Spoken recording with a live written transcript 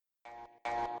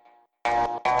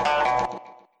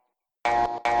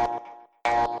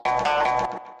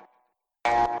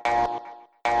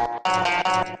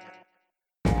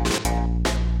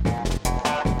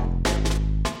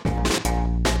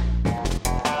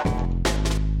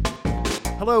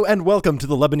Hello and welcome to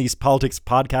the Lebanese Politics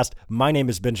Podcast. My name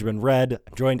is Benjamin Red.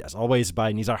 I'm joined, as always,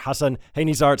 by Nizar Hassan. Hey,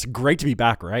 Nizar, it's great to be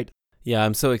back, right? Yeah,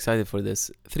 I'm so excited for this.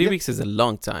 3 weeks is a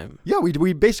long time. Yeah,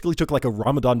 we basically took like a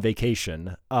Ramadan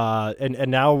vacation,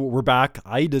 and now we're back.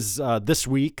 Eid is this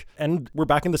week, and we're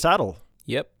back in the saddle.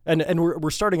 Yep. And we're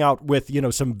starting out with,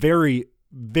 some very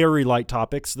light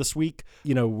topics this week.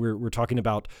 We're talking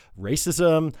about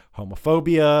racism,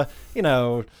 homophobia,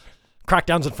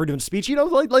 crackdowns on freedom of speech,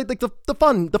 like the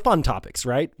fun topics,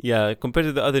 right? Yeah, compared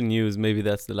to the other news, maybe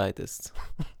that's the lightest.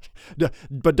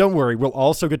 But don't worry, we'll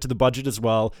also get to the budget as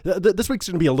well. This week's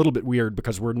going to be a little bit weird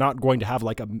because we're not going to have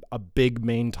like a big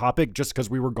main topic just because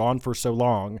we were gone for so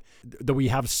long that we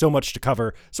have so much to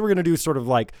cover. So we're going to do sort of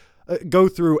like go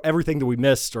through everything that we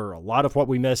missed or a lot of what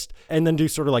we missed and then do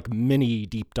sort of like mini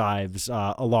deep dives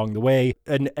along the way.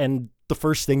 And the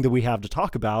first thing that we have to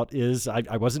talk about is,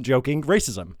 I wasn't joking,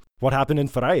 racism. What happened in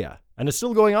Faraya? And it's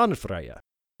still going on in Faraya.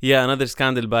 Yeah, another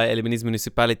scandal by a Lebanese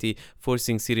municipality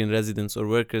forcing Syrian residents or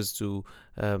workers to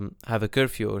have a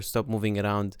curfew or stop moving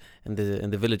around in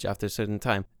the village after a certain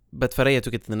time. But Faraya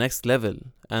took it to the next level,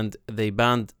 and they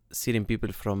banned Syrian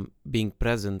people from being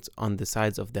present on the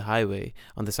sides of the highway,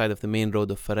 on the side of the main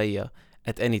road of Faraya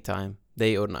at any time,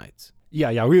 day or night.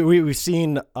 Yeah. We've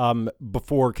seen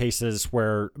before cases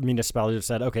where municipalities have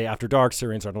said, okay, after dark,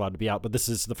 Syrians aren't allowed to be out. But this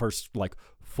is the first like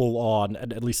full on,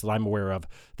 at least that I'm aware of,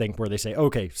 thing where they say,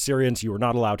 okay, Syrians, you are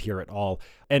not allowed here at all.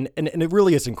 And it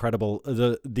really is incredible.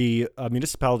 The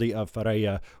municipality of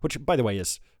Faraya, which by the way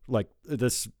is like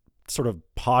this sort of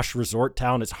posh resort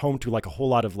town, is home to like a whole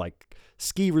lot of like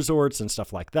ski resorts and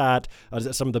stuff like that.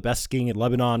 Some of the best skiing in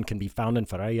Lebanon can be found in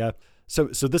Faraya. So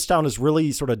this town has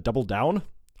really sort of doubled down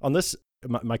on this.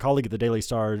 My colleague at the Daily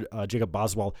Star, Jacob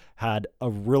Boswell, had a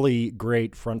really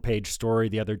great front page story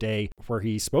the other day where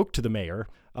he spoke to the mayor,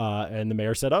 and the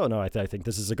mayor said, oh, no, I think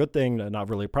this is a good thing, not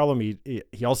really a problem.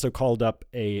 He also called up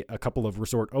a couple of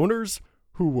resort owners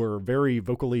who were very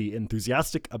vocally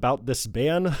enthusiastic about this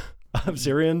ban of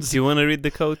Syrians. Do you want to read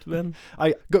the quote, Ben?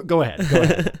 Go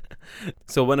ahead.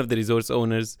 So one of the resort's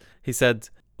owners, he said,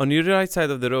 on your right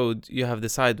side of the road, you have the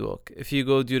sidewalk. If you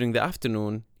go during the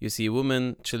afternoon, you see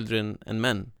women, children, and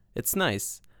men. It's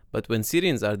nice. But when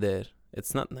Syrians are there,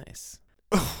 it's not nice.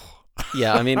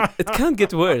 Yeah, I mean, it can't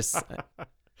get worse.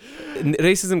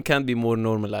 Racism can't be more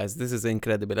normalized. This is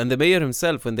incredible. And the mayor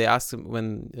himself, when they asked him,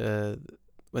 when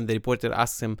the reporter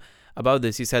asked him about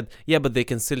this, he said, yeah, but they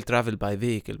can still travel by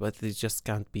vehicle, but they just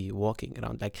can't be walking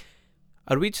around. Like,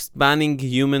 are we just banning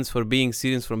humans for being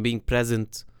Syrians from being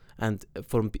present? And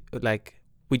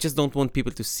we just don't want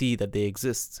people to see that they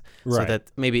exist. Right. So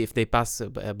that maybe if they pass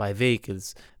by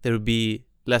vehicles, there will be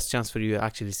less chance for you to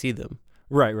actually see them.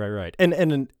 Right.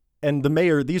 And the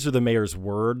mayor, these are the mayor's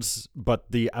words,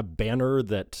 but the banner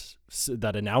that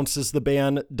announces the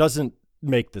ban doesn't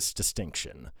make this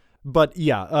distinction. But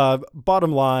yeah,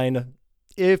 bottom line,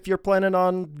 if you're planning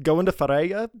on going to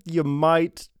Faraya, you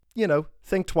might,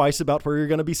 think twice about where you're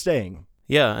going to be staying.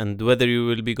 Yeah, and whether you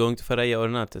will be going to Faraya or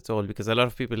not at all, because a lot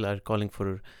of people are calling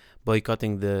for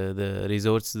boycotting the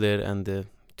resorts there and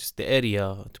just the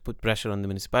area to put pressure on the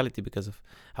municipality because of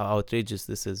how outrageous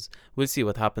this is. We'll see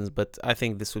what happens, but I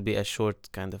think this will be a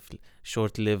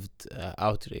short-lived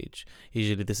outrage.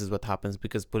 Usually this is what happens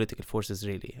because political forces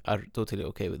really are totally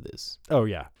okay with this. Oh,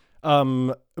 yeah.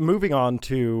 Moving on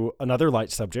to another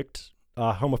light subject,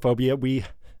 homophobia.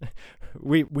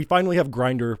 We finally have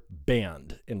Grindr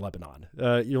banned in Lebanon.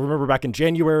 You remember back in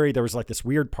January, there was like this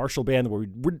weird partial ban where we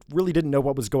really didn't know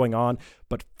what was going on.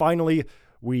 But finally,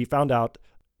 we found out,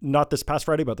 not this past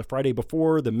Friday, but the Friday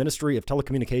before, the Ministry of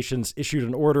Telecommunications issued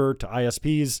an order to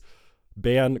ISPs,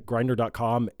 ban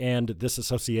Grindr.com and this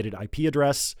associated IP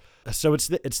address. So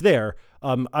it's there.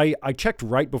 I checked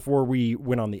right before we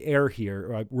went on the air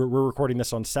here. We're recording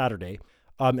this on Saturday.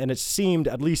 And it seemed,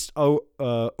 at least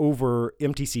over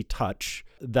MTC Touch,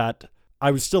 that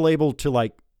I was still able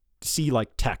to see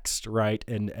text, right,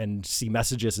 and see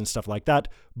messages and stuff like that,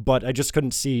 but I just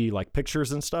couldn't see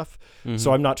pictures and stuff. Mm-hmm.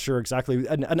 So I'm not sure exactly.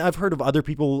 And I've heard of other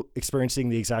people experiencing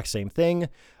the exact same thing.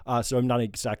 So I'm not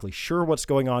exactly sure what's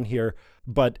going on here.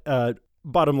 But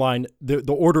bottom line,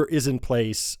 the order is in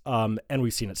place, and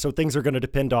we've seen it. So things are going to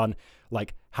depend on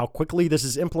how quickly this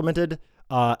is implemented.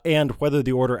 And whether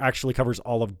the order actually covers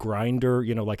all of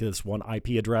Grindr, this one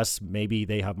IP address. Maybe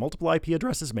they have multiple IP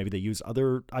addresses. Maybe they use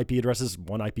other IP addresses,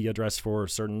 one IP address for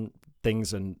certain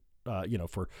things and,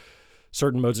 for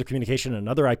certain modes of communication, and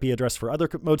another IP address for other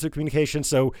modes of communication.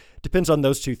 So it depends on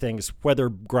those two things, whether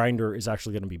Grindr is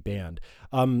actually going to be banned.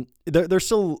 There's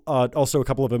still also a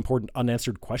couple of important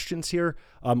unanswered questions here.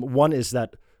 One is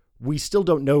that we still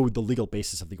don't know the legal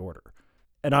basis of the order.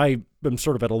 and I am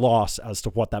sort of at a loss as to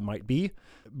what that might be.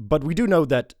 But we do know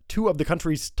that two of the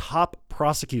country's top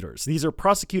prosecutors, these are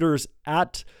prosecutors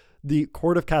at the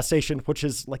Court of Cassation, which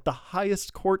is like the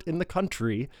highest court in the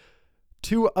country,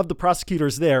 two of the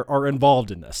prosecutors there are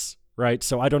involved in this, right?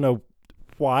 So I don't know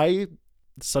why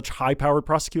such high-powered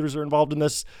prosecutors are involved in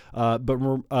this, but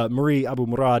Marie Abu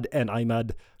Murad and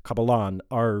Ahmed Kabalan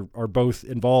are both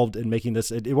involved in making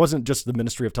this. It wasn't just the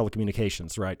Ministry of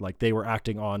Telecommunications, right? Like they were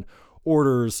acting on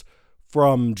orders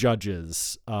from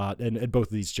judges, and both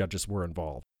of these judges were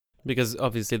involved. Because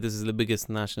obviously this is the biggest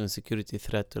national security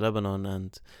threat to Lebanon,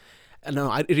 and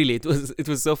no, it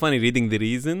was so funny reading the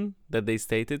reason that they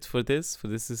stated for this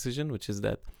decision, which is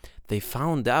that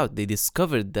they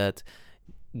discovered that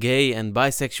gay and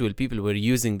bisexual people were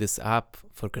using this app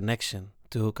for connection,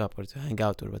 to hook up or to hang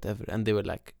out or whatever, and they were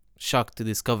like shocked to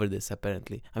discover this.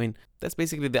 Apparently, I mean, that's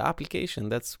basically the application.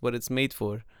 That's what it's made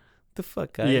for. The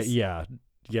fuck, guys? Yeah.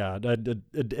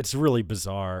 It's really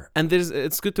bizarre. And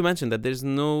it's good to mention that there's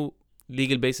no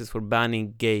legal basis for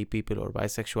banning gay people or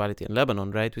bisexuality in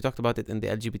Lebanon, right? We talked about it in the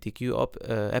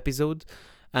LGBTQ episode,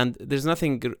 and there's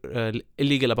nothing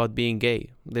illegal about being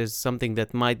gay. There's something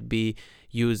that might be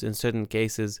used in certain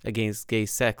cases against gay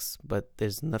sex, but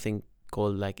there's nothing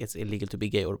called like it's illegal to be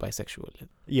gay or bisexual.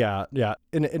 Yeah.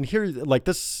 And here, like,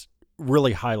 this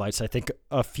really highlights, I think,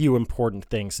 a few important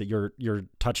things that you're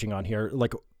touching on here.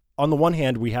 Like, on the one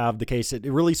hand, we have the case, it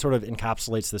really sort of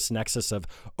encapsulates this nexus of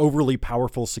overly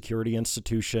powerful security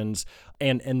institutions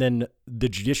and then the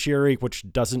judiciary,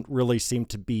 which doesn't really seem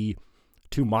to be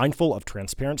too mindful of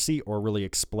transparency or really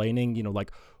explaining,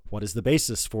 like, what is the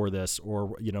basis for this,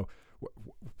 or,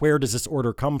 where does this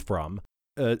order come from?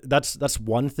 That's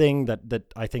one thing that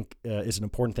I think is an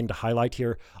important thing to highlight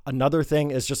here. Another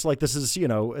thing is just like, this is,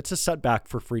 it's a setback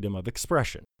for freedom of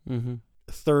expression. Mm-hmm.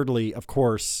 Thirdly, of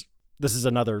course, this is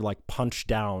another like punch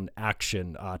down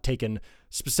action taken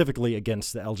specifically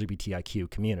against the LGBTIQ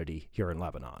community here in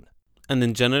Lebanon. And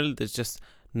in general, there's just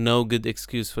no good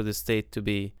excuse for the state to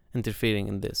be interfering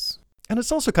in this. And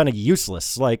it's also kind of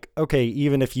useless. Like, okay,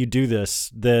 even if you do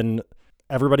this, then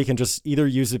everybody can just either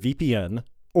use a VPN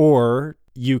or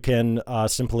you can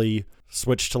simply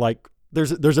switch to like,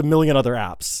 there's a million other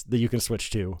apps that you can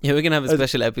switch to. Yeah, we can have a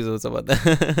special episodes about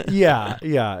that. Yeah.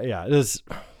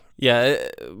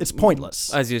 It's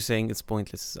pointless. As you're saying, it's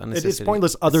pointless. It's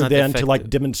pointless other than to like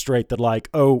demonstrate that like,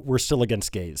 oh, we're still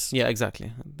against gays. Yeah,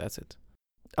 exactly. That's it.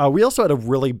 We also had a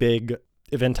really big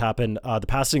event happen. The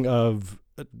passing of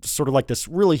sort of like this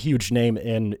really huge name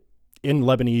in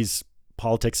Lebanese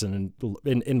politics and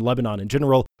in Lebanon in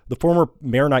general. The former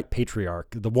Maronite patriarch,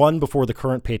 the one before the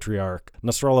current patriarch,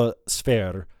 Nasrallah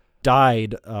Sfer,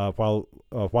 died while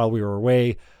we were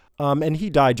away. And he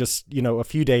died just, a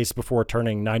few days before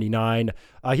turning 99.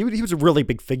 He was a really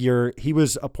big figure. He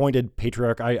was appointed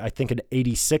patriarch, I think, in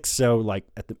 86, so like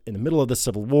in the middle of the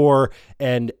Civil War.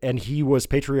 And he was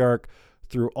patriarch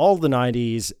through all the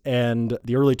 90s and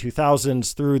the early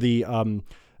 2000s, through the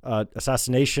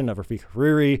assassination of Rafiq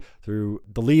Hariri, through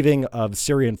the leaving of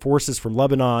Syrian forces from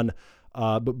Lebanon,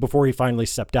 but before he finally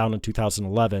stepped down in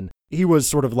 2011. He was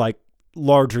sort of like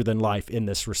larger than life in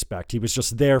this respect. He was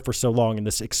just there for so long in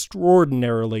this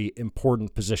extraordinarily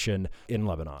important position in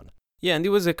Lebanon. Yeah, and he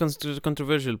was a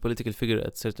controversial political figure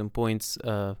at certain points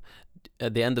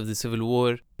at the end of the Civil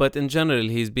War. But in general,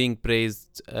 he's being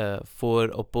praised for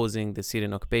opposing the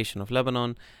Syrian occupation of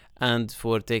Lebanon and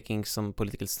for taking some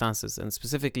political stances. And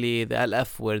specifically, the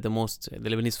LF the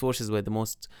Lebanese forces were the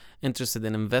most interested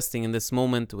in investing in this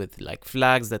moment, with like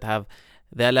flags that have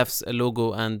the LF's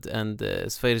logo and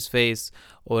Sfer's face,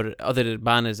 or other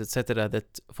banners, etc.,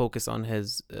 that focus on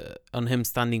him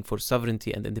standing for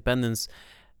sovereignty and independence,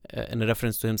 in a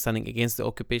reference to him standing against the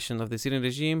occupation of the Syrian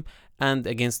regime and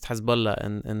against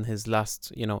Hezbollah in his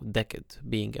last decade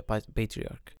being a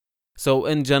patriarch. So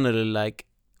in general, like,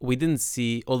 we didn't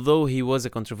see, although he was a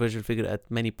controversial figure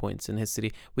at many points in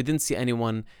history, we didn't see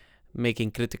anyone making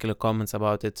critical comments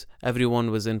about it. Everyone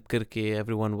was in Kirki,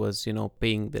 everyone was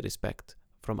paying the respect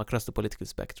from across the political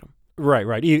spectrum.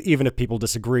 Right. Even if people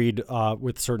disagreed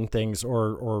with certain things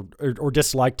or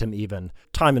disliked him, even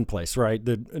time and place, right?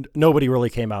 Nobody really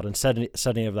came out and said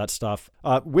any of that stuff,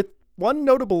 with one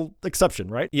notable exception,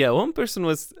 right? Yeah, one person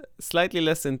was slightly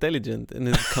less intelligent in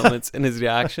his comments, in his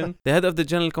reaction. The head of the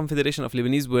General Confederation of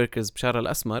Lebanese Workers, Bashar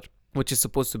al-Asmar, which is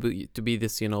supposed to be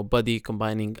this, body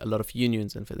combining a lot of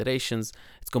unions and federations.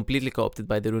 It's completely co-opted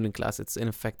by the ruling class. It's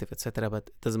ineffective, etc. But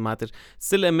it doesn't matter.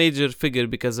 Still a major figure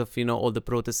because of, all the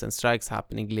protests and strikes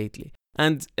happening lately.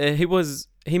 And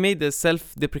he made a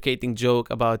self-deprecating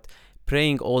joke about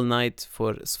praying all night for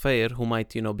Sfair, who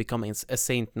might, become a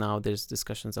saint now. There's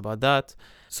discussions about that.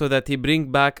 So that he bring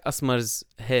back Asmar's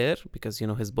hair, because,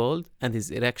 he's bald, and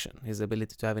his erection, his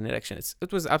ability to have an erection.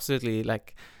 It was absolutely,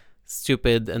 like,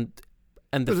 stupid. And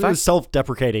the fact... It was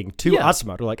self-deprecating to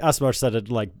Asmar. Like, Asmar said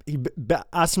it, like,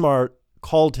 Asmar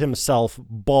called himself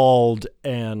bald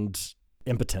and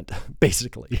impotent,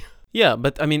 basically. Yeah,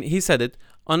 but, I mean, he said it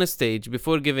on a stage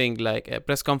before giving, like, a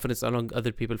press conference along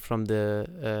other people from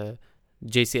the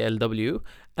JCLW,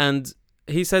 and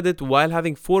he said it while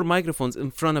having 4 microphones in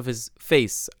front of his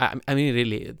face. I mean,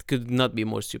 really, it could not be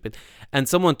more stupid. And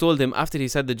someone told him, after he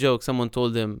said the joke, someone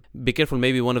told him, be careful,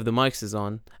 maybe one of the mics is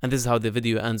on. And this is how the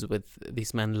video ends, with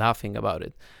these men laughing about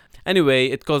it. Anyway,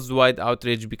 it caused wide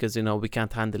outrage because, we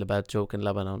can't handle a bad joke in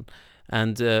Lebanon.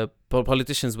 And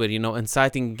politicians were,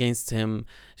 inciting against him.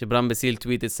 Gibran Bassil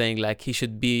tweeted saying, like, he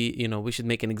should be, we should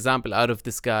make an example out of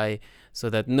this guy so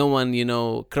that no one,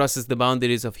 crosses the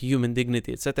boundaries of human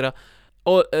dignity, etc.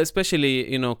 Or especially,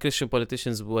 Christian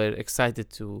politicians were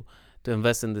excited to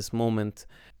invest in this moment,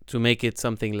 to make it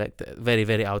something like that, very,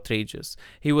 very outrageous.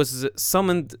 He was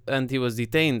summoned and he was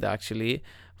detained, actually,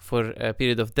 for a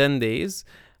period of 10 days.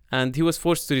 And he was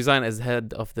forced to resign as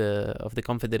head of the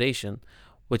Confederation,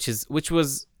 which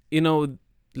was,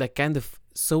 like, kind of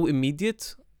so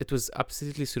immediate. It was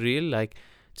absolutely surreal. Like,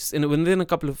 just within a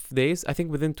couple of days, I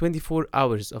think within 24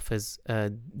 hours of his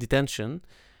detention,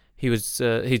 he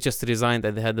just resigned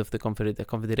at the head of the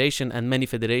Confederation, and many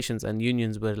federations and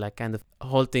unions were, like, kind of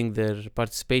halting their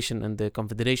participation in the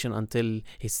Confederation until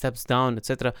he steps down,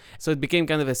 etc. So it became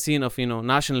kind of a scene of,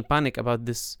 national panic about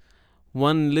this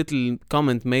one little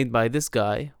comment made by this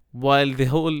guy, while the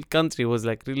whole country was,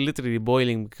 like, literally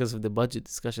boiling because of the budget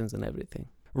discussions and everything.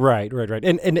 Right.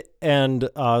 And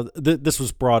this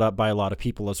was brought up by a lot of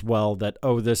people as well, that,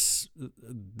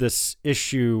 this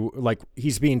issue, like,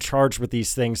 he's being charged with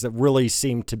these things that really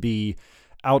seem to be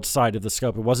outside of the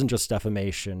scope. It wasn't just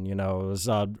defamation, it was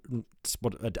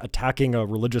attacking a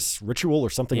religious ritual or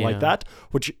something like that,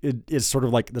 which is sort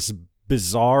of like this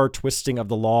bizarre twisting of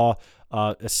the law,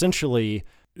 essentially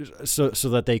so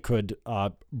that they could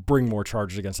bring more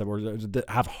charges against him, or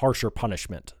have harsher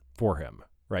punishment for him.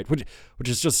 Right, which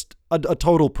is just a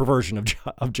total perversion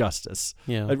of justice.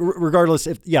 Yeah. Regardless,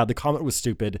 if the comment was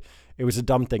stupid, it was a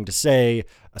dumb thing to say,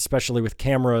 especially with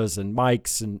cameras and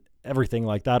mics and everything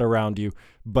like that around you.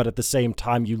 But at the same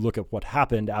time, you look at what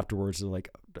happened afterwards, and like,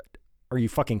 are you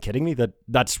fucking kidding me?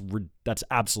 That's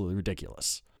absolutely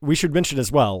ridiculous. We should mention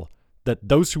as well that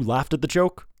those who laughed at the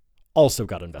joke also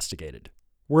got investigated.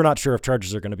 We're not sure if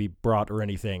charges are going to be brought or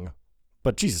anything,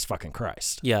 but Jesus fucking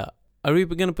Christ. Yeah. Are we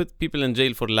going to put people in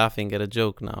jail for laughing at a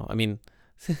joke now? I mean,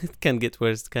 it can get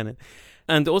worse, can it?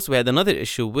 And also we had another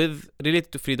issue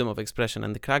related to freedom of expression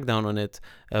and the crackdown on it,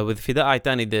 with Fida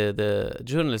Aitani, the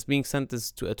journalist, being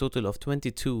sentenced to a total of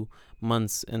 22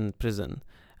 months in prison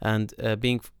and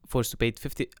being forced to pay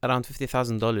around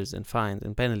 $50,000 in fines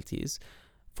and penalties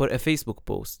for a Facebook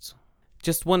post.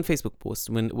 Just one Facebook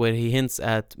post where he hints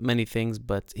at many things,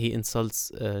 but he insults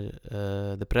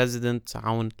the president,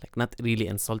 like not really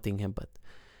insulting him, but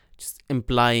just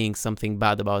implying something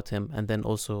bad about him, and then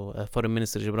also Foreign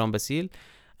Minister Gibran Bassil,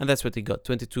 and that's what he got,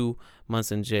 22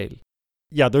 months in jail.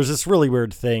 Yeah, there's this really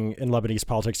weird thing in Lebanese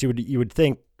politics. You would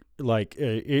think, like,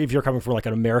 if you're coming from like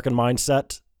an American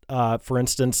mindset, for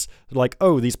instance, like,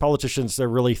 these politicians, they're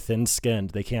really thin-skinned.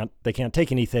 They can't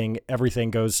take anything.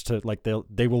 Everything goes to, like,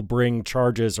 they will bring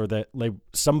charges, or that, like,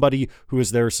 somebody who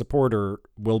is their supporter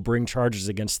will bring charges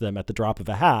against them at the drop of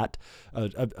a hat,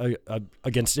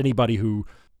 against anybody who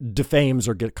defames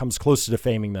or comes close to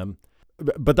defaming them.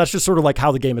 But that's just sort of like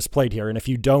how the game is played here. And if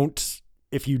you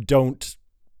don't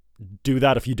do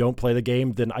that, if you don't play the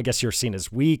game, then I guess you're seen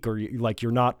as weak, or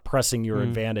you're not pressing your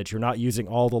advantage. You're not using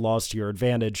all the laws to your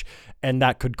advantage, and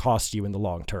that could cost you in the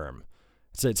long term.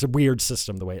 It's a weird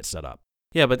system the way it's set up.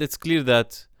 Yeah, but it's clear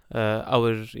that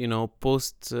our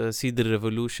post Cedar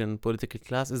Revolution political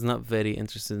class is not very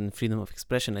interested in freedom of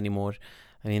expression anymore.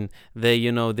 I mean, they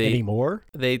anymore.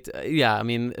 I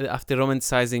mean, after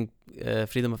romanticizing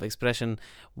freedom of expression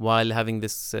while having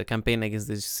this campaign against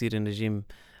the Syrian regime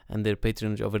and their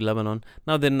patronage over Lebanon,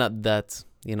 now they're not that,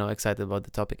 excited about the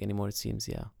topic anymore, it seems,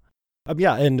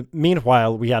 and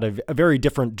meanwhile, we had a very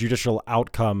different judicial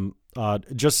outcome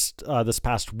just this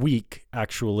past week,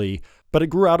 actually, but it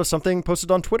grew out of something posted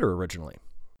on Twitter originally.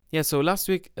 Yeah, so last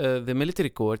week, the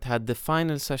military court had the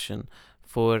final session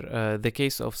for the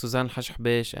case of Suzan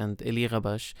Hashbesh and Eli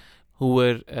Gabash, who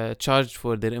were charged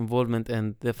for their involvement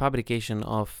in the fabrication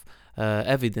of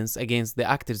evidence against the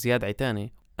actor Ziad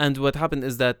Aitani. And what happened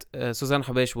is that Suzanne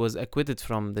Hubaysh was acquitted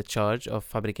from the charge of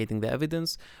fabricating the evidence,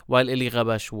 while Eli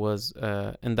Ghabash was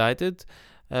indicted.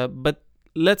 But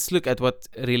let's look at what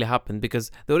really happened, because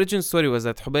the origin story was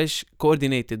that Hubaysh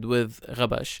coordinated with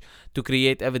Ghabash to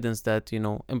create evidence that,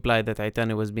 implied that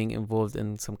Aitani was being involved in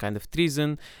some kind of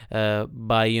treason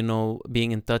by,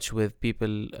 being in touch with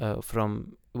people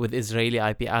with Israeli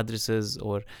IP addresses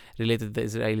or related to the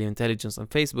Israeli intelligence on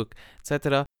Facebook,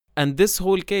 etc. And this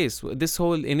whole case, this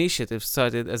whole initiative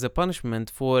started as a punishment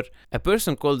for a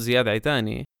person called Ziad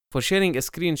Aitani for sharing a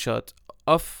screenshot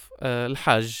of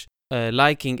Al-Hajj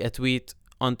liking a tweet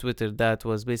on Twitter that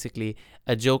was basically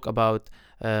a joke about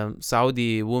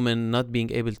Saudi women not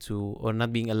being able to or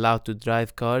not being allowed to drive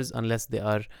cars unless they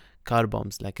are car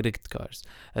bombs, like rigged cars.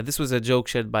 This was a joke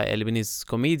shared by a Lebanese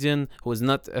comedian who was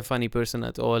not a funny person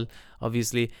at all,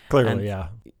 obviously. Clearly, yeah.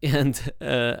 And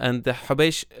the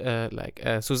Hubaysh,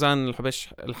 Suzanne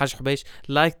Al-Hajj Hubaysh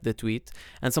liked the tweet,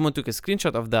 and someone took a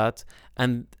screenshot of that,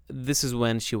 and this is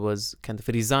when she was kind of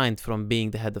resigned from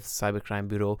being the head of the Cybercrime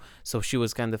Bureau. So she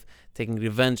was kind of taking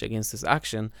revenge against this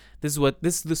action. This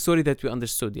is the story that we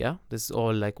understood, yeah? This is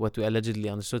all like what we allegedly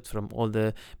understood from all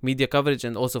the media coverage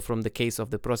and also from the case of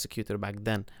the prosecutor back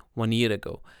then, 1 year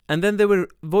ago. And then there were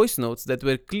voice notes that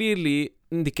were clearly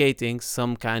indicating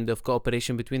some kind of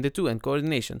cooperation between the two and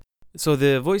coordination. So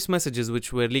the voice messages,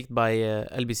 which were leaked by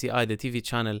LBCI, the TV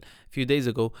channel, a few days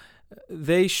ago,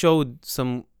 they showed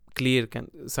some clear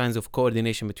signs of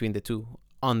coordination between the two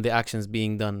on the actions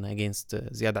being done against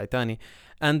Ziad Aitani.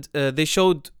 And they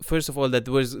showed, first of all, that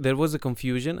there was a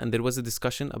confusion and there was a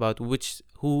discussion about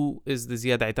who is the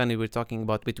Ziad Aitani we're talking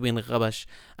about between Ghabash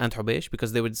and Hubaysh,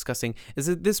 because they were discussing, is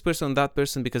it this person, that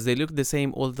person, because they look the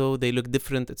same although they look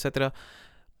different, etc.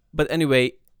 But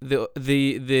anyway,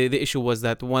 the issue was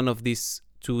that one of these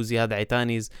two Ziad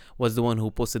Aitanis was the one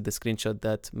who posted the screenshot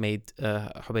that made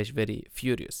Hubaysh very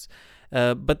furious.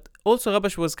 But also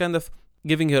Ghabash was kind of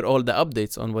giving her all the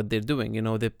updates on what they're doing.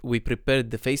 We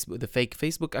prepared the fake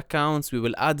Facebook accounts. We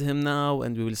will add him now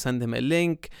and we will send him a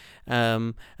link.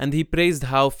 And he praised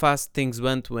how fast things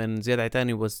went when Ziad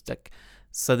Aitani was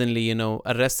suddenly,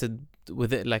 arrested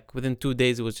within 2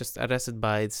 days. He was just arrested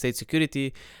by state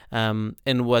security.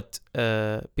 In what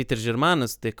Peter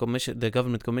Germanus, the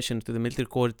government commissioner to the military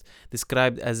court,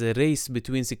 described as a race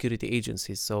between security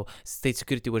agencies. So state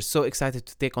security were so excited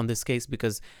to take on this case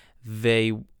because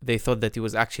they thought that he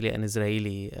was actually an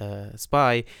Israeli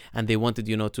spy, and they wanted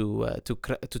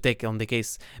to take on the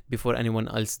case before anyone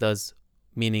else does,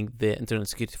 meaning the internal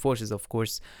security forces, of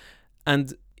course.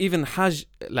 And even Hajj,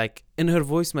 in her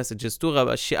voice messages to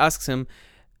Ghabash, she asks him,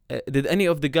 did any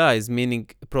of the guys, meaning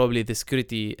probably the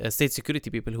state security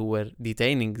people who were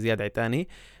detaining Ziad Aitani,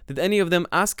 did any of them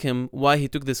ask him why he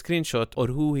took the screenshot or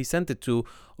who he sent it to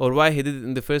or why he did it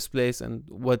in the first place and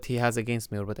what he has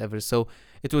against me or whatever? So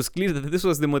it was clear that this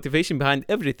was the motivation behind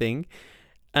everything.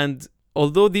 And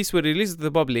although these were released to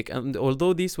the public and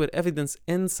although these were evidence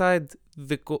inside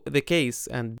the case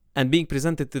and being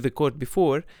presented to the court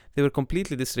before, they were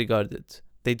completely disregarded.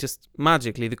 They just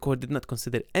magically, the court did not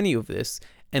consider any of this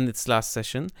in its last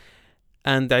session.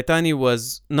 And Aitani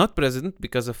was not present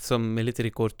because of some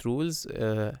military court rules,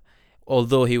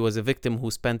 although he was a victim who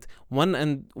spent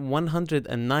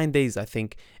 109 days, I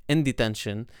think, in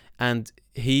detention. And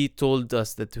he told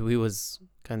us that he was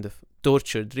kind of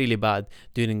tortured really bad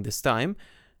during this time.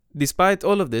 Despite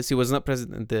all of this, he was not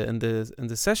present in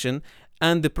the session.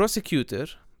 And the prosecutor,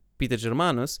 Peter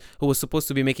Germanus, who was supposed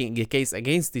to be making a case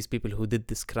against these people who did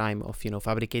this crime of,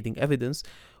 fabricating evidence,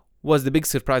 was the big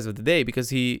surprise of the day,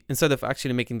 because he, instead of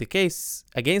actually making the case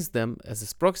against them as a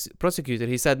prosecutor,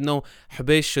 he said, no,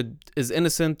 Hubaysh is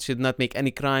innocent, should not commit any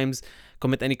crimes,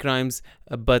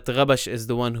 but Ghabash is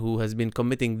the one who has been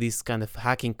committing these kind of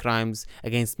hacking crimes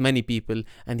against many people,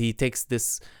 and he takes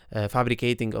this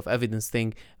fabricating of evidence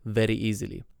thing very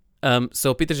easily.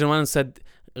 So Peter Germanus said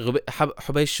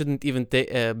Hubaysh shouldn't even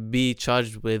be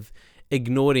charged with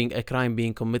ignoring a crime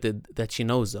being committed that she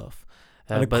knows of.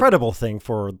 An incredible thing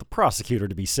for the prosecutor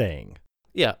to be saying.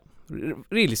 Yeah,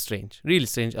 really strange.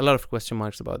 A lot of question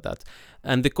marks about that.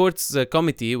 And the court's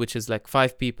committee, which is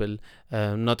 5 people,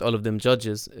 not all of them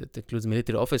judges, it includes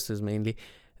military officers mainly,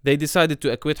 they decided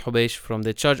to acquit Hubaysh from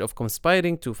the charge of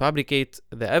conspiring to fabricate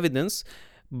the evidence,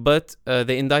 but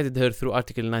they indicted her through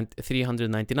Article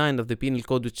 399 of the Penal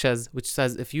Code, which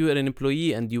says if you are an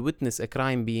employee and you witness a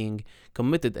crime being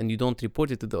committed and you don't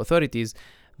report it to the authorities,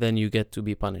 then you get to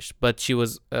be punished. But she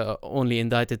was only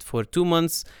indicted for 2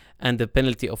 months and the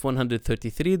penalty of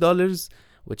 $133,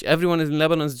 which everyone in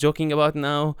Lebanon is joking about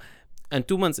now, and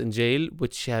 2 months in jail,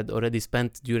 which she had already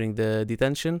spent during the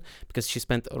detention, because she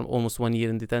spent almost 1 year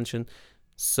in detention.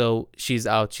 So she's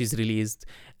out, she's released.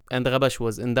 And Ghabash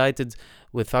was indicted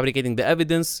with fabricating the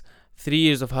evidence. 3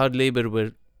 years of hard labor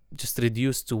were just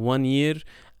reduced to 1 year,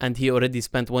 and he already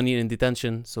spent 1 year in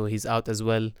detention, so he's out as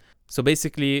well. So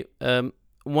basically,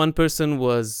 one person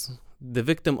was the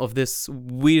victim of this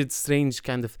weird, strange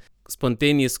kind of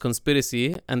spontaneous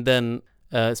conspiracy, and then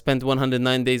spent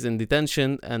 109 days in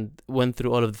detention and went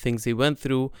through all of the things he went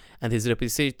through, and his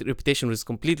reputation was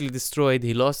completely destroyed.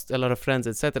 He lost a lot of friends,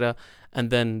 etc. And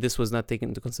then this was not taken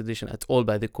into consideration at all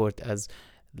by the court as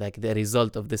like the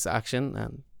result of this action.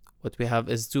 And what we have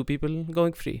is 2 people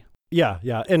going free. Yeah.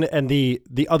 And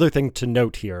the other thing to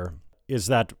note here is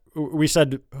that we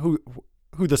said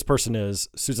who this person is,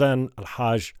 Suzanne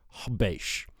Al-Haj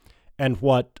Habesh. And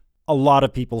what a lot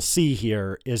of people see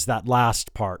here is that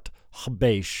last part,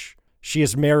 Habesh. She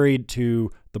is married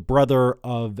to the brother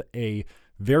of a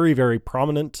very, very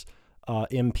prominent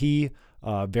MP,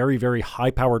 very, very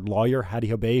high-powered lawyer, Hadi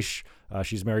Habesh.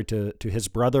 She's married to his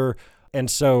brother.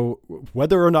 And so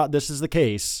whether or not this is the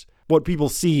case, what people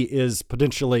see is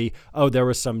potentially, there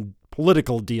was some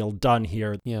political deal done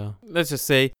here. Yeah. Let's just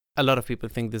say a lot of people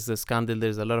think this is a scandal.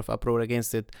 There's a lot of uproar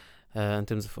against it in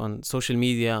terms of on social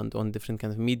media and on different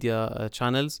kinds of media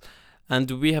channels. And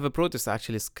we have a protest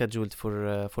actually scheduled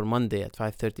for Monday at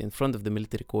 5:30 in front of the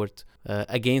military court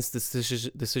against this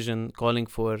decision, calling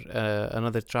for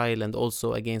another trial, and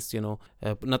also against,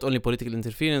 not only political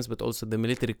interference, but also the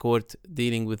military court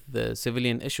dealing with the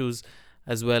civilian issues,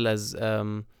 as well as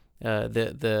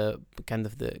the kind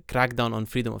of the crackdown on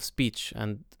freedom of speech.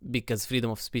 And because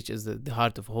freedom of speech is the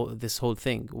heart of this whole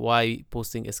thing, why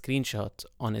posting a screenshot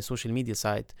on a social media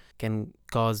site can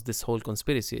cause this whole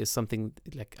conspiracy is something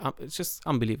like it's just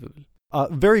unbelievable.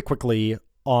 Very quickly,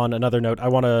 on another note, I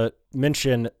want to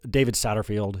mention David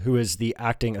Satterfield, who is the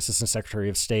acting Assistant Secretary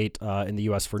of State in the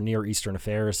U.S. for Near Eastern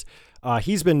Affairs.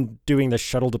 He's been doing this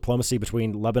shuttle diplomacy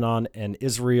between Lebanon and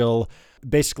Israel,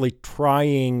 basically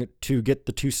trying to get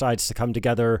the 2 sides to come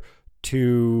together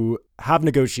to have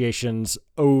negotiations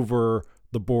over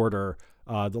the border,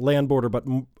 the land border, but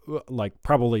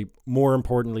probably more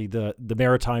importantly, the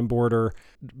maritime border,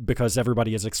 because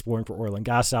everybody is exploring for oil and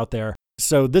gas out there.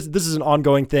 So this is an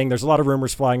ongoing thing. There's a lot of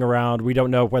rumors flying around. We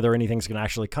don't know whether anything's going to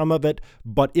actually come of it,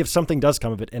 but if something does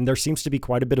come of it, and there seems to be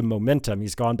quite a bit of momentum,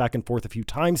 he's gone back and forth a few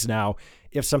times now.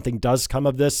 If something does come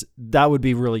of this, that would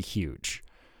be really huge.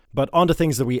 But on to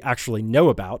things that we actually know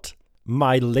about.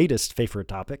 My latest favorite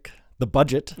topic, the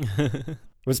budget,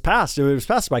 was passed. It was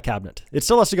passed by Cabinet. It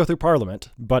still has to go through Parliament,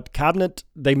 but Cabinet,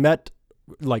 they met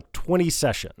like 20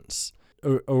 sessions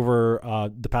over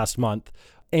the past month.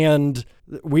 And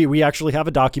we actually have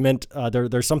a document.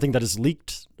 There's something that is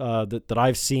leaked that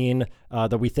I've seen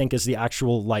that we think is the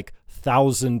actual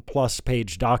 1,000+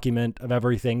 page document of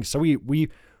everything. So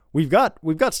we've got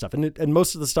stuff, and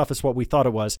most of the stuff is what we thought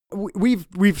it was.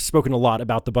 We've spoken a lot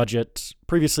about the budget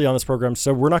previously on this program,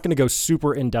 so we're not going to go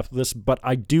super in depth with this. But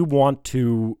I do want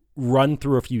to run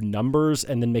through a few numbers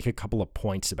and then make a couple of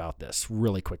points about this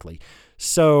really quickly.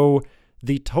 So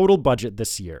the total budget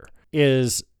this year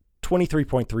is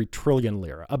 23.3 trillion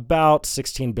lira, about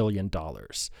 $16 billion.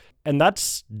 And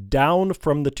that's down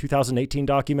from the 2018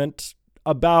 document,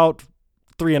 about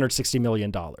 $360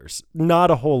 million. Not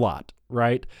a whole lot,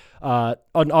 right?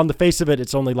 On the face of it,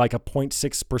 it's only like a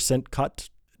 0.6% cut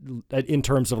in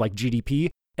terms of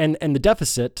GDP. And the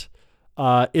deficit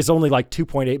is only like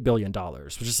 $2.8 billion,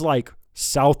 which is like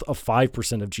south of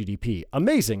 5% of GDP.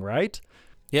 Amazing, right?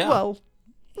 Yeah. Well,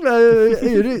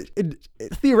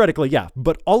 theoretically, yeah,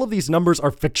 but all of these numbers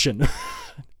are fiction.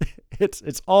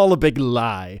 It's all a big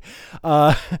lie.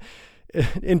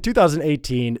 In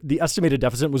 2018, the estimated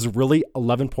deficit was really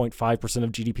 11.5%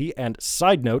 of GDP. And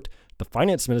side note, the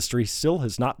finance ministry still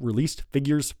has not released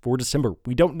figures for December.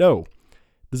 We don't know.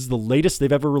 This is the latest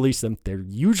they've ever released them. They're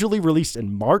usually released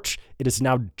in March. It is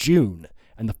now June,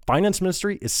 and the finance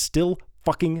ministry is still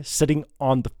fucking sitting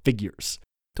on the figures.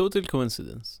 Total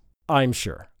coincidence. I'm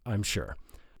sure.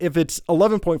 If it's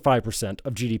 11.5%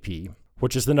 of GDP,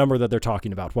 which is the number that they're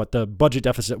talking about, what the budget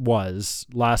deficit was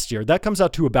last year, that comes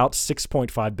out to about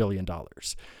 $6.5 billion.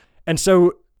 And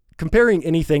so comparing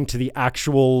anything to the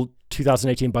actual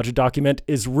 2018 budget document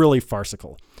is really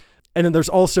farcical. And then there's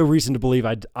also reason to believe,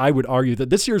 I would argue, that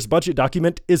this year's budget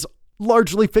document is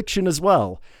largely fiction as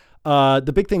well.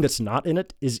 The big thing that's not in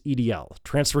it is EDL,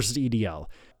 transfers to EDL.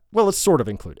 Well, it's sort of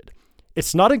included.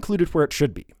 It's not included where it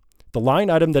should be. The line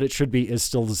item that it should be is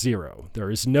still 0.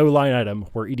 There is no line item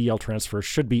where EDL transfers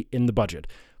should be in the budget.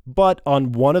 But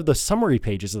on one of the summary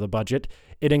pages of the budget,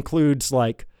 it includes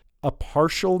a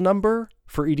partial number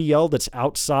for EDL that's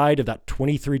outside of that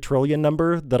 23 trillion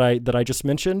number that I just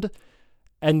mentioned.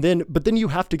 But then you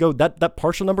have to go, that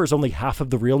partial number is only half of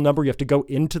the real number. You have to go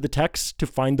into the text to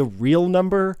find the real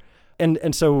number.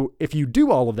 And so if you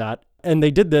do all of that, and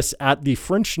they did this at the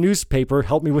French newspaper,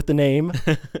 help me with the name.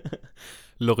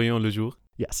 L'Orient Le Jour.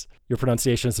 Yes, your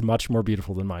pronunciation is much more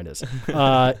beautiful than mine is.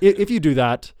 If you do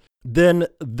that, then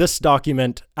this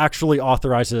document actually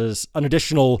authorizes an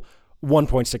additional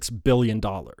 $1.6 billion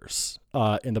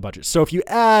in the budget. So if you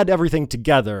add everything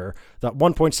together, that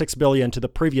 $1.6 billion to the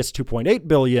previous $2.8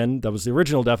 billion, that was the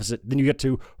original deficit, then you get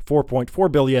to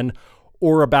 $4.4 billion,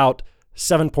 or about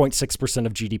 7.6%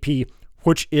 of GDP,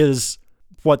 which is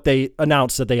what they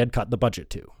announced that they had cut the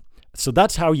budget to. So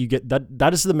that's how you get that.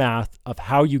 That is the math of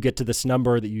how you get to this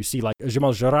number that you see, like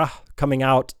Jamal Jarrah coming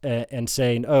out and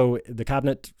saying, "Oh, the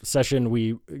cabinet session,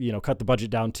 we cut the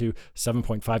budget down to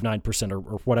 7.59%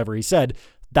 or whatever he said."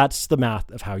 That's the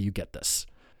math of how you get this.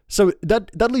 So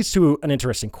that leads to an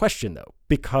interesting question, though,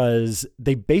 because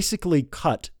they basically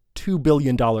cut $2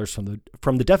 billion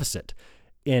from the deficit.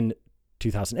 In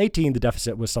 2018, the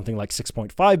deficit was something like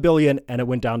 $6.5 billion, and it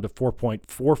went down to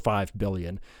 $4.45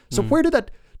 billion. So where did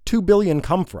that $2 billion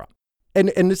come from? And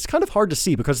it's kind of hard to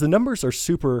see because the numbers are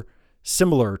super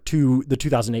similar to the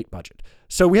 2008 budget.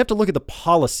 So we have to look at the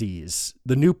policies,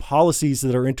 the new policies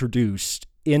that are introduced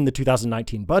in the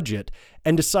 2019 budget,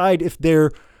 and decide if they're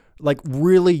like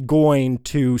really going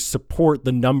to support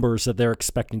the numbers that they're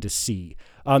expecting to see.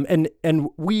 And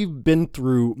we've been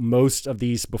through most of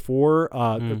these before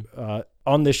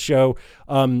on this show.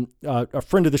 A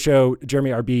friend of the show,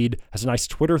 Jeremy Arbid, has a nice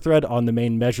Twitter thread on the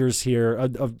main measures here.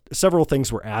 Several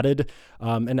things were added,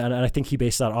 and I think he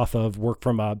based that off of work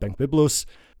from Bank Biblos.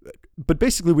 But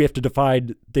basically, we have to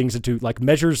divide things into like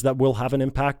measures that will have an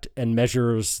impact and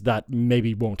measures that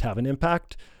maybe won't have an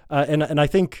impact. And I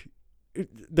think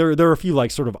there are a few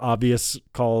like sort of obvious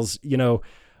calls,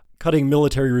 cutting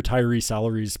military retiree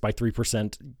salaries by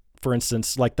 3%, for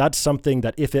instance. Like that's something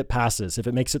that if it passes, if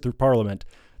it makes it through Parliament,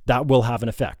 that will have an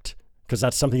effect because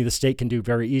that's something the state can do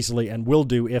very easily and will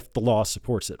do if the law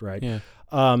supports it, right? Yeah.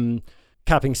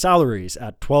 Capping salaries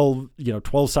at 12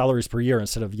 salaries per year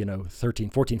instead of 13,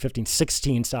 14, 15,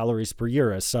 16 salaries per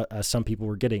year as some people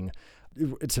were getting.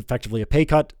 It's effectively a pay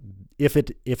cut. If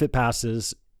it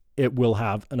passes, it will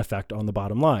have an effect on the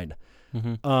bottom line.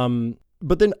 Mm-hmm.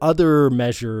 But then other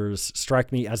measures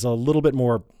strike me as a little bit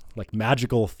more like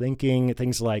magical thinking,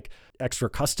 things like extra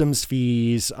customs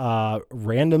fees,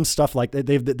 random stuff like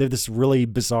they've this really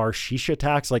bizarre shisha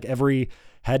tax. Like every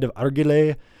head of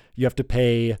argile, you have to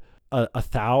pay a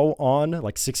thou on,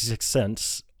 like 66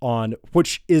 cents on,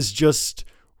 which is just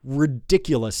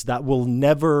ridiculous. That will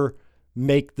never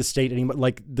make the state any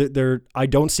like I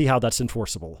don't see how that's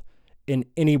enforceable in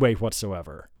any way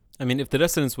whatsoever. I mean, if the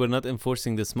restaurants were not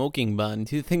enforcing the smoking ban,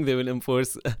 do you think they will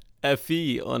enforce a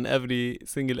fee on every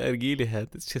single argile head?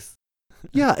 It's just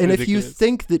yeah. And ridiculous. If you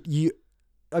think that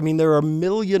there are a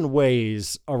million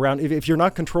ways around. If you're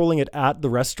not controlling it at the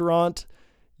restaurant,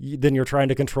 then you're trying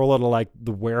to control it at like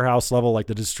the warehouse level, like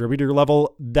the distributor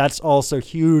level. That's also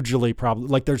hugely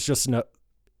problematic. Like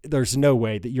there's no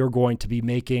way that you're going to be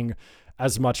making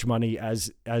as much money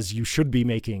as you should be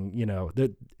making.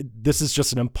 This is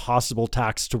just an impossible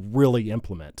tax to really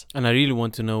implement. And I really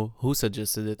want to know who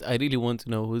suggested it. I really want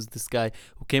to know who's this guy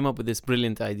who came up with this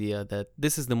brilliant idea that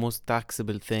this is the most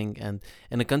taxable thing. And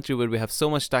in a country where we have so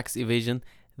much tax evasion,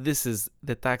 this is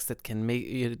the tax that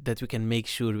we can make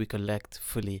sure we collect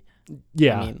fully.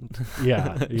 Yeah. I mean,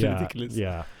 yeah. ridiculous.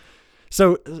 Yeah.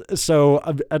 So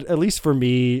at least for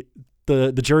me,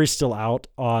 the jury's still out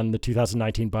on the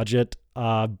 2019 budget.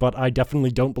 But I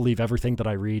definitely don't believe everything that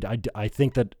I read. I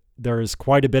think that there is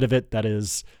quite a bit of it that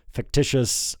is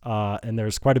fictitious, and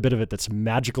there's quite a bit of it that's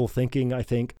magical thinking, I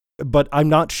think. But I'm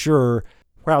not sure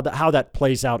how that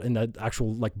plays out in the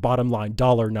actual like bottom line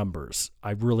dollar numbers.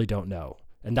 I really don't know.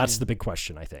 And that's the big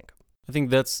question, I think. I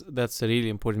think that's a really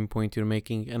important point you're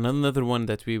making. And another one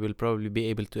that we will probably be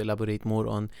able to elaborate more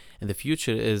on in the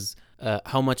future is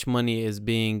how much money is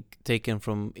being taken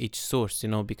from each source,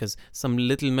 because some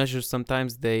little measures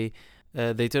sometimes they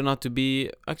turn out to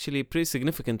be actually pretty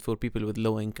significant for people with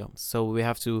low incomes. So we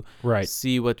have to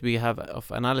see what we have of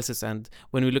analysis. And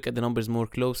when we look at the numbers more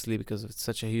closely, because it's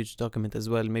such a huge document as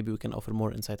well, maybe we can offer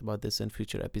more insight about this in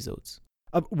future episodes.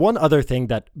 One other thing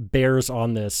that bears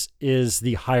on this is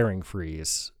the hiring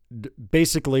freeze.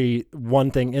 Basically,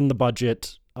 one thing in the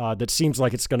budget that seems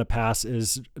like it's going to pass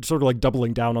is sort of like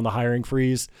doubling down on the hiring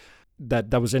freeze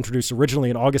that was introduced originally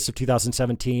in August of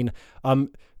 2017.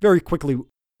 Very quickly,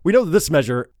 we know that this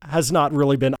measure has not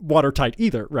really been watertight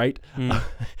either, right?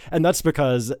 And that's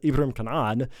because Ibrahim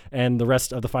Kanan and the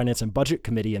rest of the Finance and Budget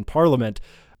Committee in Parliament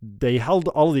They held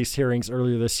all of these hearings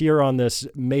earlier this year on this,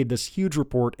 made this huge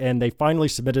report, and they finally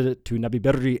submitted it to Nabi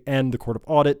Berri and the Court of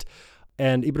Audit.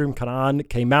 And Ibrahim Kanaan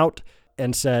came out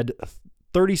and said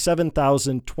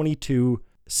 37,022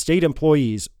 state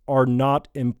employees were not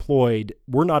employed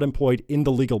in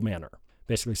the legal manner.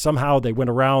 Basically, somehow they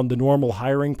went around the normal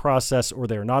hiring process, or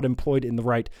they're not employed in the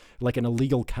right, like an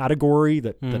illegal category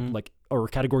or a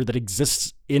category that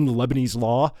exists in Lebanese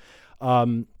law.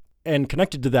 And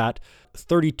connected to that,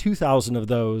 32,000 of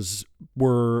those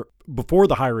were before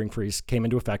the hiring freeze came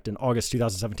into effect in August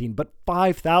 2017, but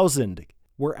 5,000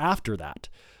 were after that.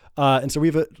 And so we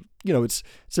have it's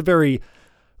a very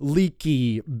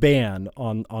leaky ban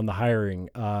on the hiring.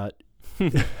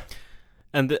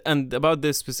 And about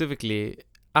this specifically,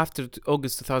 after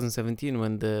August 2017,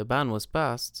 when the ban was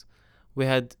passed, we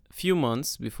had few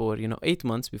months before, 8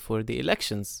 months before the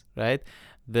elections, right?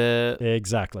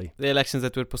 Exactly. The elections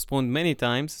that were postponed many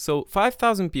times. So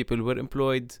 5,000 people were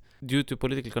employed due to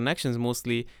political connections,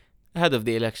 mostly ahead of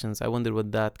the elections. I wonder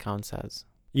what that counts as.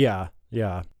 Yeah.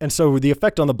 And so the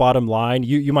effect on the bottom line,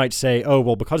 you might say, oh,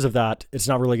 well, because of that, it's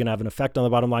not really going to have an effect on the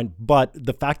bottom line. But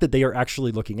the fact that they are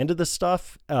actually looking into this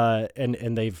stuff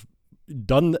and they've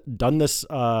done this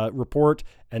report,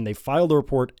 and they filed a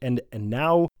report, and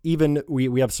now even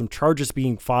we have some charges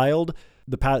being filed.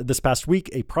 This past week,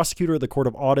 a prosecutor at the Court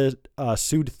of Audit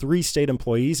sued 3 state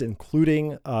employees,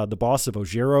 including the boss of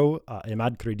Ojero,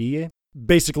 Imad Krediye,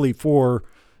 basically for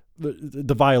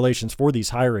the violations, for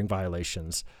these hiring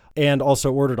violations, and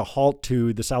also ordered a halt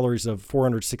to the salaries of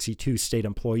 462 state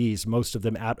employees, most of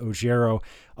them at Ojero.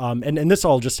 And this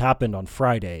all just happened on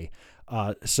Friday.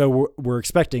 So we're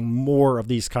expecting more of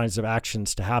these kinds of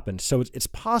actions to happen. So it's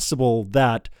possible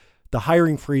that the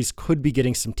hiring freeze could be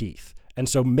getting some teeth. And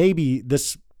so maybe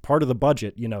this part of the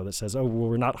budget, that says, oh, well,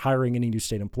 we're not hiring any new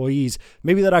state employees,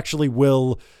 maybe that actually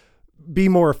will be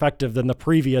more effective than the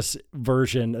previous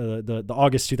version, the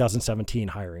August 2017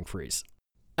 hiring freeze.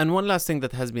 And one last thing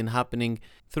that has been happening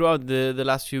throughout the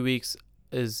last few weeks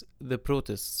is the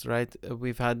protests, right?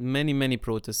 We've had many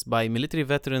protests by military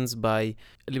veterans, by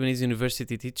Lebanese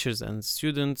university teachers and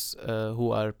students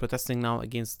who are protesting now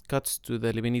against cuts to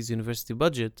the Lebanese university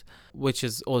budget, which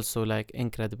is also like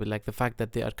incredible. Like the fact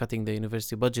that they are cutting the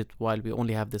university budget while we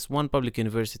only have this one public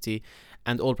university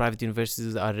and all private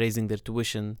universities are raising their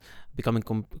tuition, becoming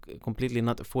completely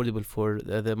not affordable for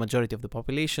the majority of the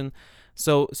population.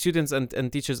 So students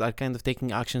and teachers are kind of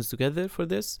taking actions together for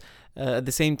this. At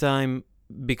the same time,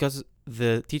 because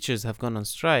the teachers have gone on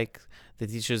strike, the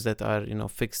teachers that are,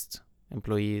 fixed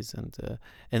employees and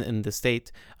in the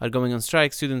state are going on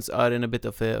strike, students are in a bit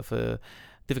of a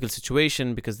difficult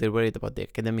situation because they're worried about the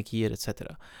academic year,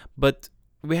 etc. But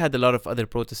we had a lot of other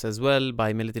protests as well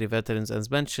by military veterans, as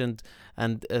mentioned,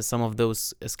 and some of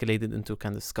those escalated into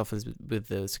kind of scuffles with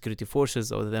the security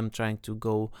forces, or them trying to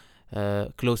go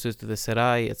closer to the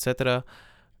Sarai, etc.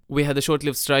 We had a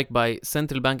short-lived strike by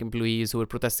central bank employees who were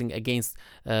protesting against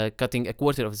cutting a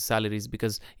quarter of the salaries,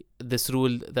 because this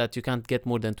rule that you can't get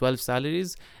more than 12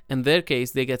 salaries. In their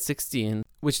case, they get 16,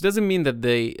 which doesn't mean that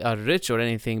they are rich or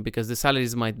anything, because the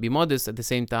salaries might be modest. At the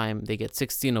same time, they get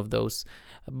 16 of those,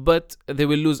 but they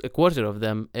will lose a quarter of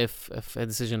them if a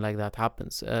decision like that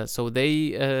happens. So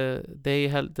they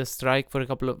held the strike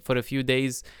for a few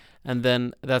days. And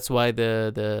then that's why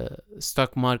the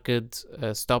stock market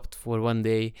stopped for one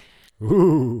day.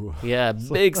 Ooh. Yeah,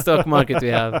 big stock market we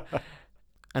have.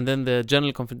 And then the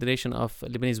General Confederation of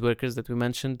Lebanese Workers that we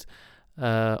mentioned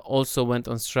also went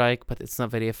on strike, but it's not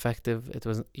very effective.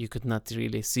 You could not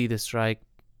really see the strike,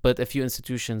 but a few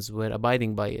institutions were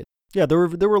abiding by it. Yeah, there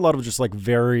were a lot of just like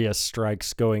various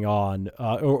strikes going on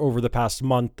over the past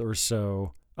month or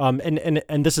so.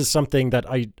 And this is something that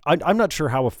I'm not sure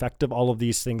how effective all of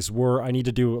these things were. I need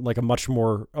to do like a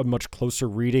much closer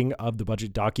reading of the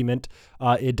budget document.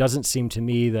 It doesn't seem to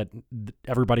me that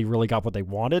everybody really got what they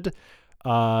wanted.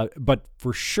 But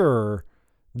for sure,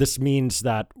 this means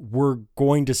that we're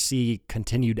going to see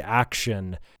continued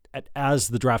action as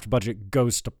the draft budget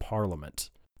goes to Parliament.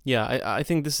 Yeah, I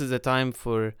think this is a time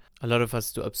for a lot of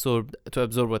us to absorb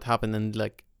what happened and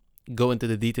like go into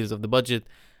the details of the budget,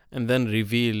 and then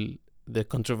reveal the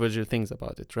controversial things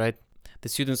about it, right? The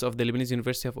students of the Lebanese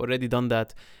University have already done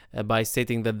that by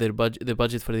stating that the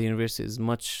budget for the university is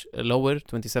much lower,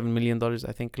 $27 million,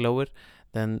 I think, lower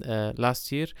than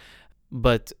last year.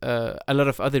 But a lot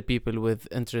of other people with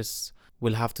interests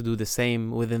will have to do the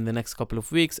same within the next couple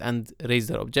of weeks and raise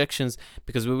their objections,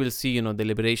 because we will see,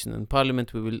 deliberation in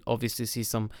Parliament. We will obviously see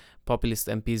some populist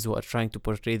MPs who are trying to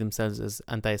portray themselves as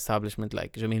anti-establishment,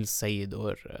 like Jamil Sayed,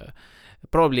 or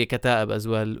probably Kataib as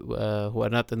well, who are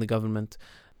not in the government,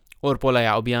 or Paula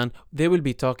Yacoubian, they will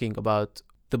be talking about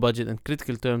the budget in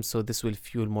critical terms, so this will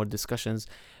fuel more discussions.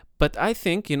 But I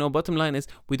think, bottom line is,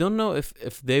 we don't know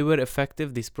if they were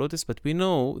effective, these protests, but we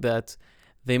know that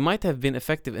they might have been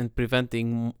effective in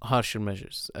preventing harsher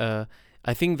measures.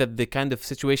 I think that the kind of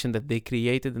situation that they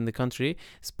created in the country,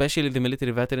 especially the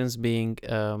military veterans being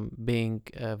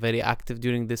very active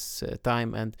during this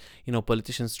time, and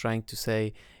politicians trying to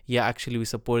say, yeah, actually we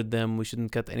support them, we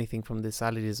shouldn't cut anything from the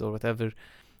salaries or whatever,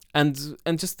 and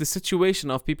just the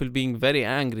situation of people being very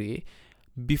angry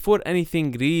before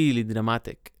anything really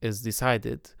dramatic is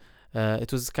decided.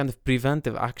 It was kind of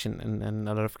preventive action in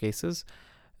a lot of cases.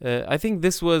 I think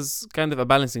this was kind of a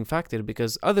balancing factor,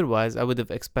 because otherwise I would have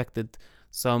expected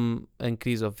some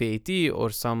increase of VAT or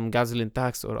some gasoline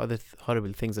tax or other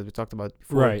horrible things that we talked about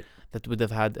before, Right. that would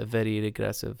have had a very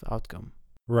regressive outcome.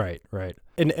 Right.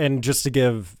 And just to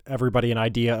give everybody an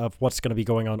idea of what's going to be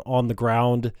going on the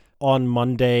ground, on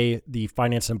Monday, the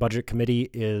Finance and Budget Committee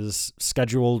is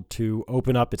scheduled to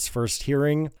open up its first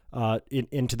hearing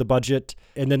into the budget.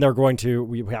 And then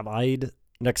we have Eid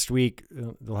next week.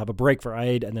 They'll have a break for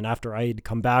Eid, and then after Eid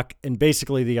come back. And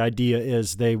basically the idea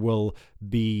is they will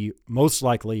be most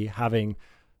likely having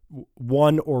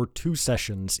one or two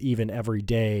sessions even every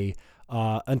day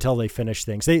until they finish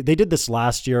things. They did this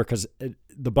last year because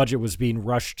the budget was being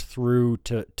rushed through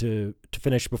to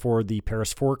finish before the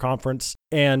Paris 4 conference.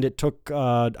 And it took,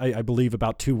 I believe,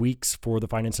 about 2 weeks for the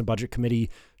Finance and Budget Committee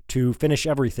to finish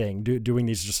everything, doing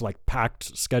these just like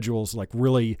packed schedules, like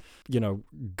really,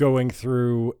 going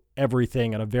through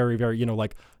everything at a very, very,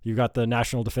 like you've got the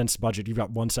national defense budget, you've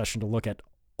got one session to look at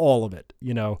all of it,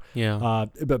 Yeah.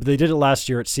 But they did it last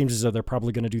year. It seems as though they're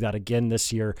probably going to do that again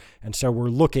this year. And so we're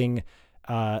looking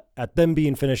at them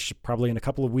being finished probably in a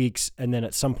couple of weeks. And then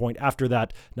at some point after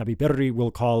that, Nabi Berri will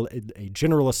call a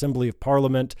General Assembly of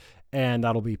Parliament, and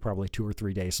that'll be probably 2 or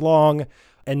 3 days long.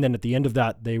 And then at the end of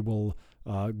that, they will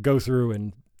go through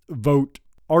and vote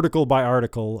article by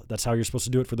article. That's how you're supposed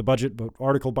to do it for the budget, vote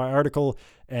article by article,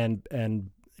 and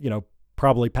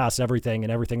probably pass everything,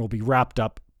 and everything will be wrapped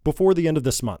up before the end of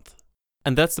this month.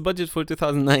 And that's the budget for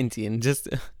 2019, just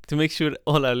to make sure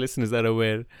all our listeners are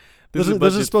aware. This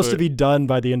is supposed to be done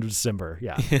by the end of December,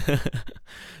 yeah.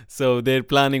 So they're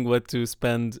planning what to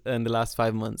spend in the last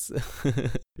 5 months.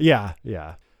 Yeah.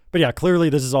 But yeah, clearly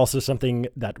this is also something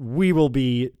that we will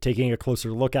be taking a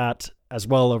closer look at as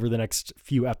well over the next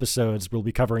few episodes. We'll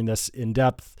be covering this in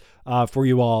depth for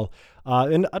you all.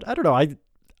 And I don't know,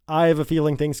 I have a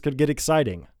feeling things could get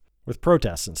exciting with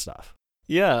protests and stuff.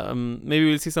 Yeah, maybe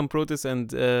we'll see some protests,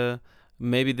 and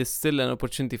maybe there's still an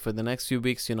opportunity for the next few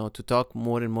weeks, to talk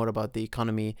more and more about the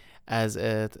economy as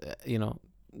to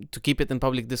keep it in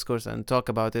public discourse and talk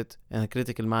about it in a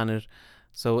critical manner.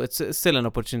 So it's still an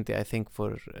opportunity, I think,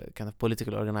 for kind of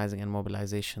political organizing and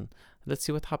mobilization. Let's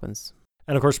see what happens.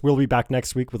 And of course, we'll be back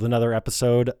next week with another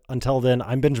episode. Until then,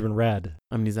 I'm Benjamin Red.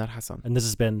 I'm Nizar Hassan. And this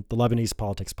has been the Lebanese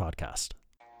Politics Podcast.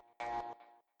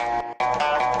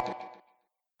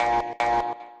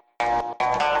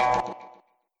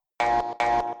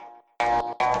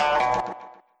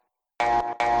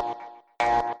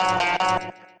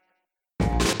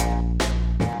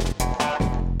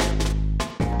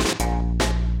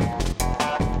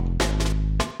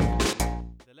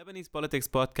 Lebanese Politics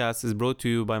Podcast is brought to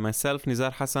you by myself,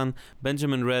 Nizar Hassan,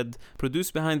 Benjamin Red,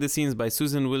 produced behind the scenes by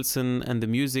Susan Wilson, and the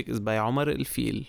music is by Omar El Fil.